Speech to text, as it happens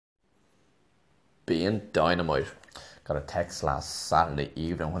being Dynamite. Got a text last Saturday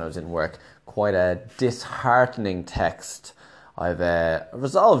evening when I was in work. Quite a disheartening text. I've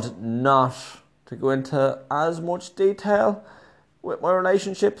resolved not to go into as much detail with my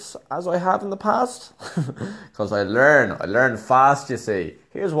relationships as I have in the past. Because I learn fast, you see.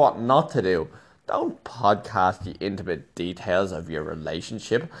 Here's what not to do. Don't podcast the intimate details of your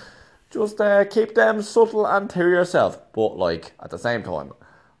relationship. Just keep them subtle and to yourself. But, like, at the same time,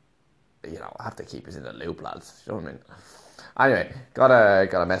 you know, I have to keep us in the loop, lads. You know what I mean? Anyway, got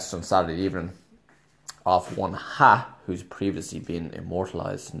a message on Saturday evening off one who's previously been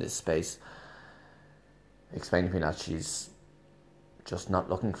immortalised in this space, explaining to me that she's just not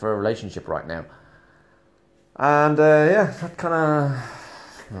looking for a relationship right now. And, that kind of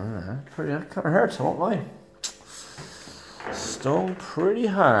hurts, I won't lie. Stung pretty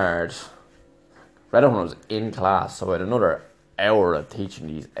hard. Read it when I was in class, so I had another hour of teaching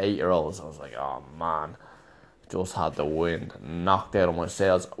these 8-year-olds. I was like, oh man, just had the wind knocked out of my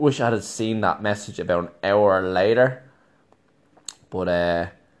sails. Wish I had seen that message about an hour later, but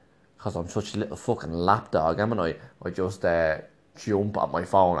because I'm such a little fucking lapdog, am I just jump at my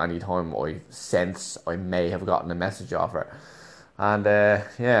phone anytime I sense I may have gotten a message off her. And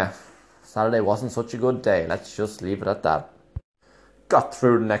Saturday wasn't such a good day, let's just leave it at that. Got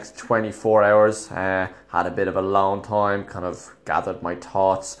through the next 24 hours, had a bit of a long time, kind of gathered my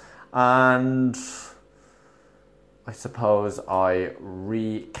thoughts, and I suppose I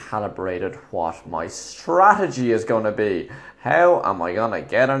recalibrated what my strategy is going to be. How am I going to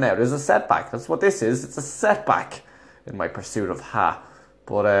get her now? There's a setback, that's what this is, it's a setback in my pursuit of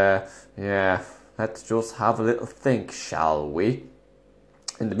But let's just have a little think, shall we?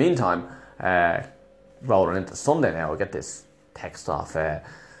 In the meantime, rolling into Sunday now, I get this text off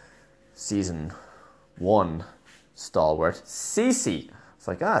season 1 stalwart Cece. It's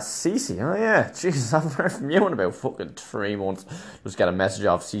like, Cece, oh yeah, Jesus, I haven't heard from you in about fucking 3 months. Just get a message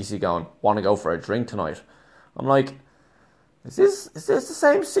off Cece going, want to go for a drink tonight? I'm like, is this the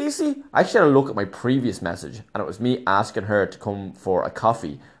same Cece? I actually had a look at my previous message, and it was me asking her to come for a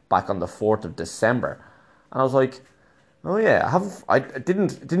coffee back on the 4th of December. And I was like, oh yeah, I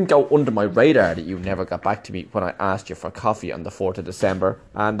didn't go under my radar that you never got back to me when I asked you for coffee on the 4th of December.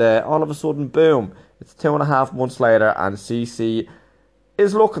 And all of a sudden, boom, it's 2.5 months later, and Cece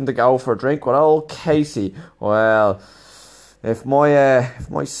is looking to go for a drink with old Casey. Well, if my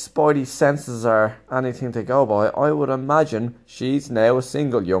spidey senses are anything to go by, I would imagine she's now a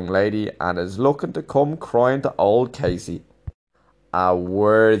single young lady and is looking to come crying to old Casey. A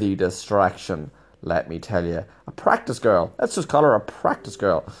worthy distraction, let me tell you. A practice girl. Let's just call her a practice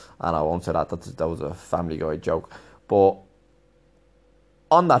girl. And I won't say that was a Family Guy joke. But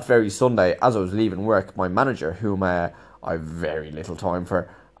on that very Sunday, as I was leaving work, my manager, whom I have very little time for,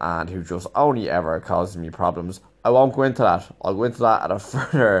 and who just only ever causes me problems, I won't go into that. I'll go into that at a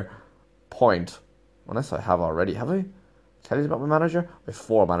further point. Unless I have already. Have I? Tell you about my manager? I have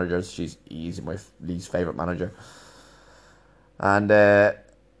 4 managers. She's easy, my least favourite manager. And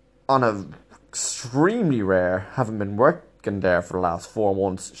on a extremely rare, having been working there for the last 4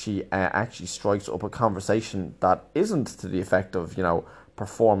 months, she actually strikes up a conversation that isn't to the effect of, you know,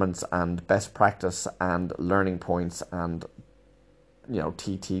 performance and best practice and learning points and, you know,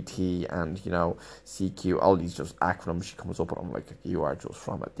 TTT and, you know, CQ, all these just acronyms she comes up with. I'm like, you are just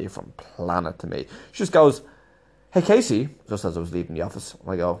from a different planet to me. She just goes, hey Casey, just as I was leaving the office.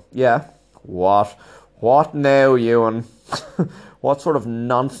 I go, yeah, what now, Ewan? What sort of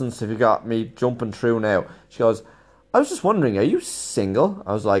nonsense have you got me jumping through now? She goes, I was just wondering, are you single?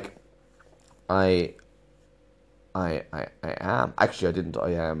 I was like, I am. Actually, I didn't.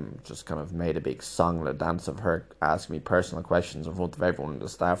 I just kind of made a big song and a dance of her asking me personal questions in front of everyone in the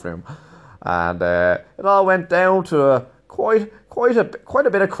staff room, and it all went down to quite a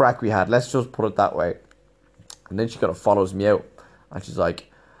bit of crack we had. Let's just put it that way. And then she kind of follows me out, and she's like,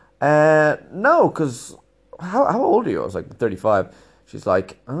 no, because how old are you? I was like, 35. She's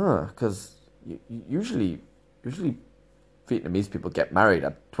like, because usually Vietnamese people get married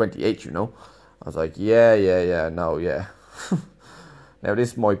at 28, you know. I was like, yeah, no, yeah. Now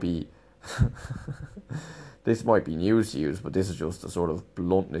this might be news to you, but this is just the sort of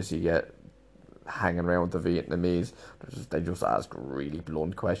bluntness you get hanging around with the Vietnamese. They just ask really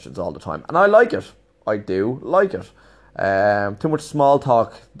blunt questions all the time, and I like it. I do like it. Too much small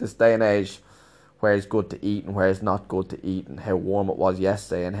talk this day and age. Where it's good to eat and where it's not good to eat, and how warm it was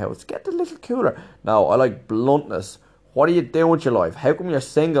yesterday and how it's getting a little cooler. No, I like bluntness. What are you doing with your life? How come you're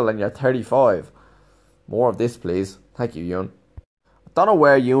single and you're 35? More of this, please. Thank you, Ewan. I don't know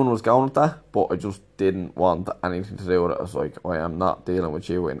where Ewan was going with that, but I just didn't want anything to do with it. I was like, I am not dealing with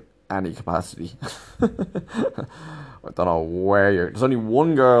you in any capacity. I don't know where you're. There's only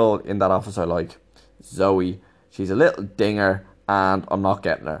one girl in that office I like, Zoe. She's a little dinger, and I'm not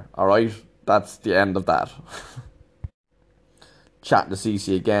getting her. All right, that's the end of that. Chatting to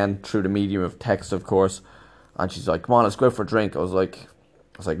Cece again through the medium of text, of course, and she's like, "Come on, let's go for a drink." I was like,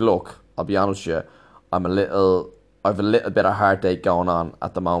 look, I'll be honest with you, I've a little bit of heartache going on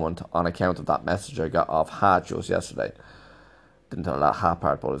at the moment on account of that message I got off Hat just yesterday. Didn't tell her that Hat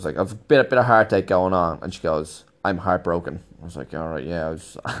part, but it was like, I've a bit of heartache going on, and she goes, "I'm heartbroken." I was like, all right, yeah.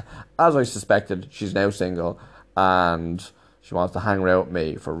 As I suspected, she's now single, and she wants to hang around with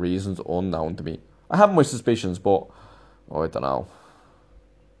me for reasons unknown to me. I have my suspicions, but I don't know.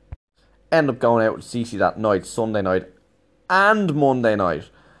 End up going out with Cece that night, Sunday night and Monday night.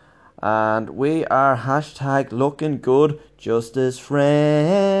 And we are hashtag looking good just as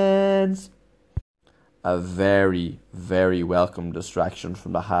friends. A very, very welcome distraction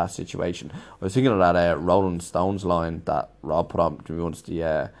from the Haas situation. I was thinking of that Rolling Stones line that Rob put on to me once.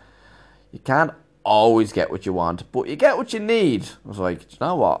 You can't always get what you want, but you get what you need. I was like, do you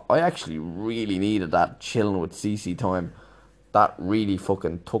know what? I actually really needed that chilling with CC time. That really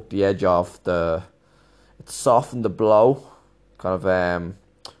fucking took the edge off the. It softened the blow. Kind of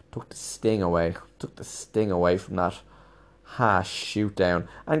took the sting away. Took the sting away from that Hash shoot down,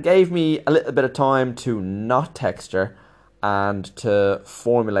 and gave me a little bit of time to not text her and to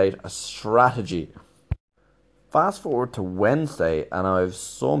formulate a strategy. Fast forward to Wednesday, and I've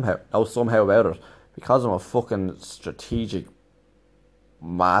somehow about it, because I'm a fucking strategic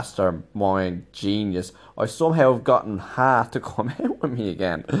mastermind genius, I somehow have gotten Ha to come out with me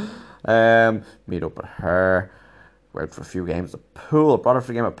again. Meet up with her, went for a few games of pool, brought her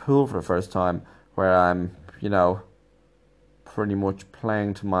for a game of pool for the first time, where I'm, pretty much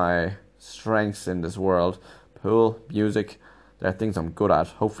playing to my strengths in this world. Pool, music, they're things I'm good at.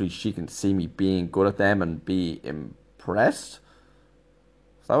 Hopefully she can see me being good at them and be impressed.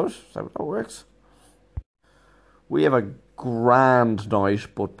 Is that how it works? We have a grand night,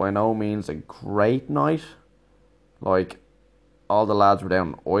 but by no means a great night. Like, all the lads were down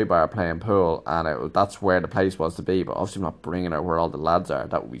in Oibar playing pool, and that's where the place was to be, but obviously I'm not bringing her where all the lads are.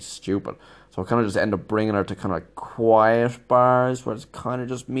 That would be stupid. So I kind of just end up bringing her to kind of quiet bars where it's kind of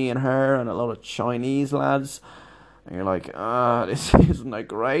just me and her and a lot of Chinese lads. And you're like, this isn't a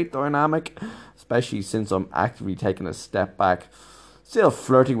great dynamic. Especially since I'm actively taking a step back. Still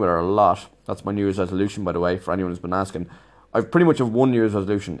flirting with her a lot. That's my New Year's resolution, by the way, for anyone who's been asking. I've pretty much have one New Year's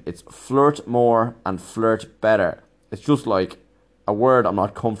resolution. It's flirt more and flirt better. It's just like a word I'm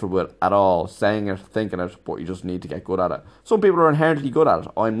not comfortable with at all, saying it, thinking it, but you just need to get good at it. Some people are inherently good at it.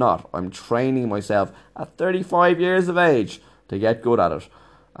 I'm not. I'm training myself at 35 years of age to get good at it.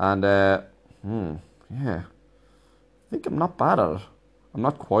 And, yeah, I think I'm not bad at it. I'm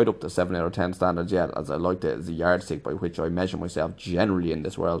not quite up to 7 out of 10 standards yet, as I like it as a yardstick by which I measure myself generally in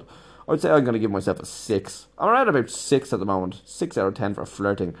this world. I would say I'm going to give myself a 6. I'm around about 6 at the moment. 6 out of 10 for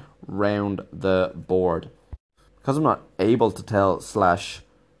flirting round the board. Because I'm not able to tell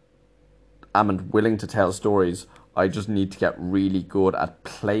 / am willing to tell stories, I just need to get really good at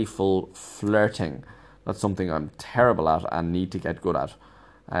playful flirting. That's something I'm terrible at and need to get good at.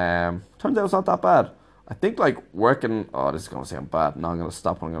 Turns out it's not that bad. I think like working... Oh, this is going to sound bad. No, I'm going to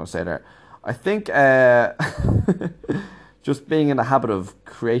stop what I'm going to say there. I think just being in the habit of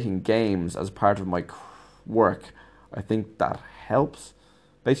creating games as part of my work, I think that helps.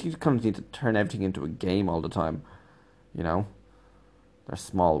 Basically, you kind of need to turn everything into a game all the time. Their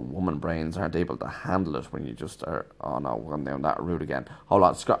small woman brains aren't able to handle it when you just are, oh no, we're going down that route again. Hold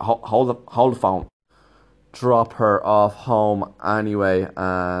on, hold the phone. Drop her off home anyway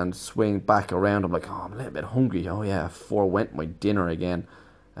and swing back around. I'm like, oh, I'm a little bit hungry. Oh yeah, forewent my dinner again.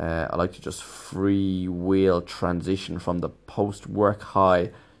 I like to just freewheel transition from the post-work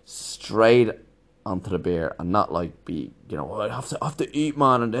high straight onto the beer and not like be, I have to eat,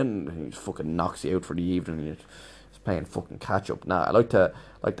 man, and then he fucking knocks you out for the evening and you're just playing fucking catch up. Nah, I like to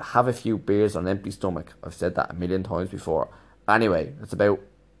have a few beers on an empty stomach. I've said that a million times before. Anyway, it's about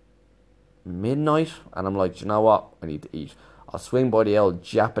midnight and I'm like, you know what? I need to eat. I'll swing by the old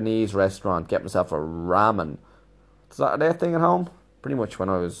Japanese restaurant, get myself a ramen. Is that a thing at home? Pretty much when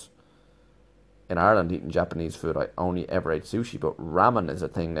I was in Ireland eating Japanese food, I only ever ate sushi, but ramen is a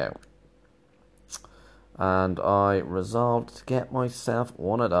thing now. And I resolved to get myself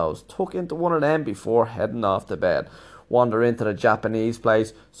one of those. Tuck into one of them before heading off to bed. Wander into the Japanese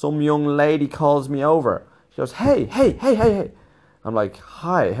place. Some young lady calls me over. She goes, hey. I'm like,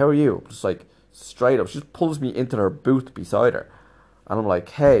 hi, how are you? Just like, straight up. She just pulls me into her booth beside her. And I'm like,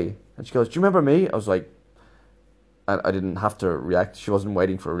 hey. And she goes, do you remember me? I was like, And I didn't have to react. She wasn't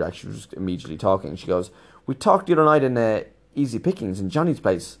waiting for a reaction. She was just immediately talking. She goes, "We talked the other night in Easy Pickings in Johnny's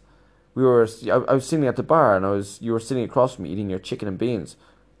place. I was sitting at the bar, and you were sitting across from me eating your chicken and beans,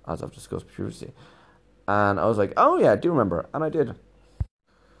 as I've discussed previously." And I was like, "Oh yeah, I do remember," and I did.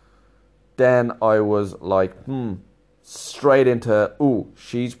 Then I was like, straight into, "Ooh,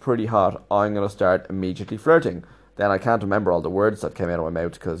 she's pretty hot. I'm gonna start immediately flirting." Then I can't remember all the words that came out of my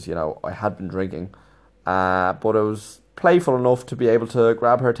mouth because I had been drinking, but it was playful enough to be able to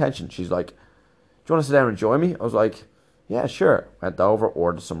grab her attention. She's like, "Do you want to sit down and join me?" I was like, "Yeah, sure." Went over,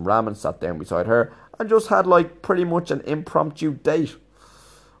 ordered some ramen, sat down beside her, and just had like pretty much an impromptu date.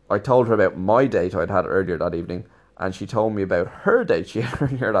 I told her about my date I'd had earlier that evening, and she told me about her date she had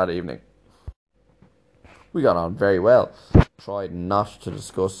earlier that evening. We got on very well. Tried not to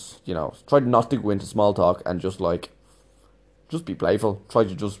discuss, tried not to go into small talk and just be playful. Tried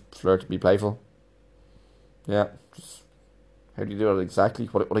to just flirt, be playful. Yeah, just how do you do that exactly?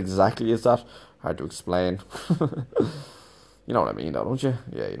 What exactly is that? Hard to explain. You know what I mean, though, don't you?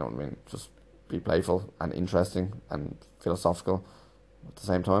 Yeah, you know what I mean. Just be playful and interesting and philosophical at the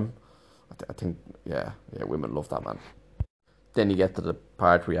same time. I think, yeah, women love that, man. Then you get to the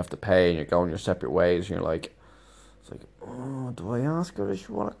part where you have to pay and you're going your separate ways, and you're like, it's like, oh, do I ask her if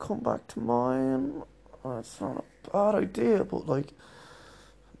she want to come back to mine? Oh, it's not a bad idea, but like,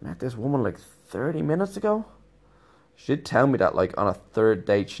 I met this woman like 30 minutes ago. She did tell me that like on a third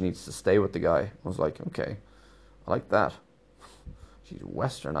date she needs to stay with the guy. I was like, okay, I like that. She's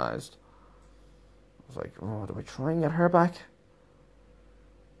westernized. I was like, oh, do I try and get her back?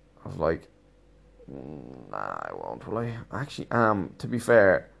 I was like, nah, I won't, will I? I actually am, to be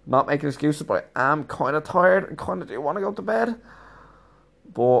fair, not making excuses, but I am kind of tired and kind of do want to go to bed.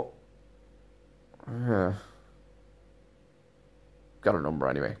 But, yeah. Got her number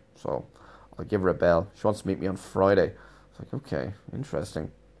anyway, so I'll give her a bell. She wants to meet me on Friday. It's like, okay,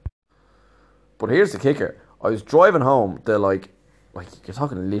 interesting. But here's the kicker. I was driving home, like you're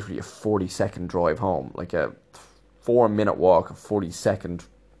talking literally a 40-second drive home, like a 4 minute walk, a 40-second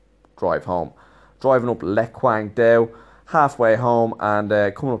drive home. Driving up Lek Kwang Dao, halfway home, and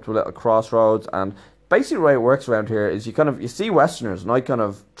coming up to a little crossroads. And basically, the way it works around here is you see Westerners, and I kind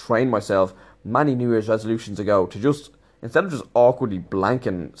of trained myself many New Year's resolutions ago to just instead of just awkwardly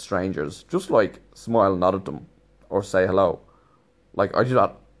blanking strangers, just like smile and nod at them or say hello. Like I do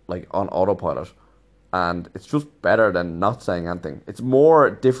that like on autopilot, and it's just better than not saying anything. It's more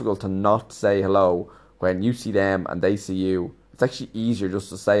difficult to not say hello when you see them and they see you. It's actually easier just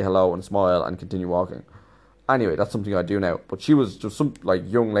to say hello and smile and continue walking. Anyway, that's something I do now. But she was just some like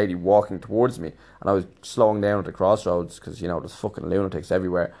young lady walking towards me, and I was slowing down at the crossroads because there's fucking lunatics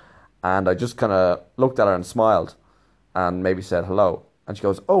everywhere, and I just kind of looked at her and smiled, and maybe said hello, and she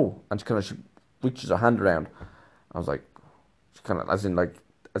goes, "Oh," and she reaches her hand around. I was like, she kind of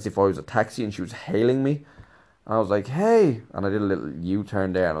as if I was a taxi and she was hailing me. And I was like, "Hey," and I did a little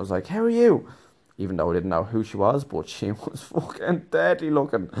U-turn there, and I was like, "How are you?" Even though I didn't know who she was, but she was fucking deadly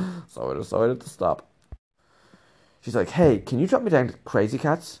looking, so I decided to stop. She's like, "Hey, can you drop me down to Crazy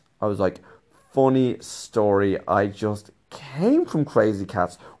Cats?" I was like, "Funny story. I just came from Crazy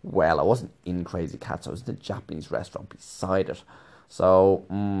Cats." Well, I wasn't in Crazy Cats. I was in the Japanese restaurant beside it. So,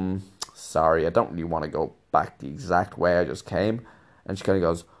 sorry, I don't really want to go back the exact way I just came. And she kind of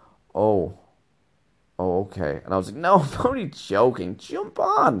goes, "Oh, oh, okay." And I was like, "No, I'm only joking. Jump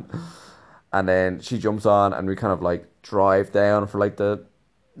on." And then she jumps on, and we kind of like drive down for like the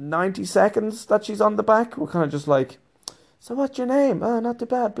 90 seconds that she's on the back. We're kind of just like, "So what's your name?" "Oh, not too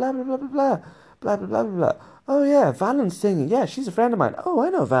bad. Blah, blah, blah, blah, blah. Blah, blah, blah, blah, blah. Oh, yeah, Valen's singing. Yeah, she's a friend of mine. Oh, I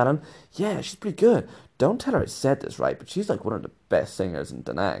know Valen. Yeah, she's pretty good. Don't tell her I said this, right? But she's like one of the best singers in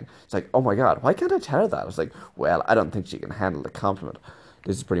Da Nang." It's like, "Oh my God, why can't I tell her that?" I was like, "Well, I don't think she can handle the compliment."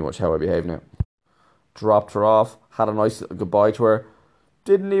 This is pretty much how I behave now. Dropped her off, had a nice little goodbye to her.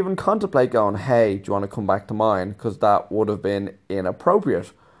 Didn't even contemplate going, "Hey, do you want to come back to mine?" Because that would have been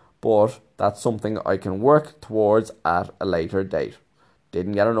inappropriate. But that's something I can work towards at a later date.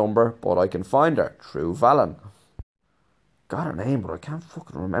 Didn't get her number, but I can find her through Valen. Got her name, but I can't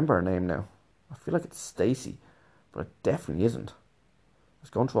fucking remember her name now. I feel like it's Stacy, but it definitely isn't. I was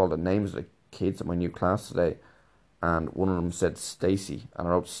going through all the names of the kids in my new class today, and one of them said Stacy, and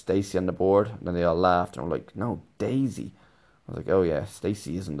I wrote Stacy on the board, and then they all laughed and were like, "No, Daisy." I was like, "Oh yeah,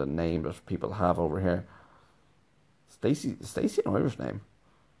 Stacy isn't a name that people have over here." Stacy, an Irish name.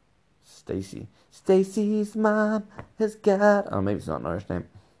 Stacy. Stacy's mom has got. Oh, maybe it's not an Irish name.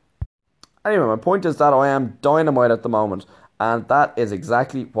 Anyway, my point is that I am dynamite at the moment, and that is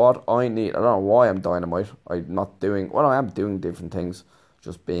exactly what I need. I don't know why I'm dynamite. I'm not doing. Well, I am doing different things.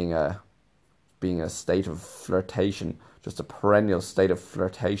 Just being being a state of flirtation, just a perennial state of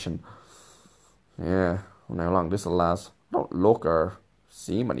flirtation. Yeah, I wonder how long this will last. I don't look or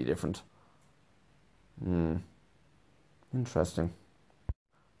seem any different. Interesting.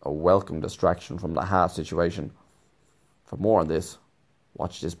 A welcome distraction from the heart situation. For more on this,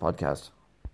 watch this podcast.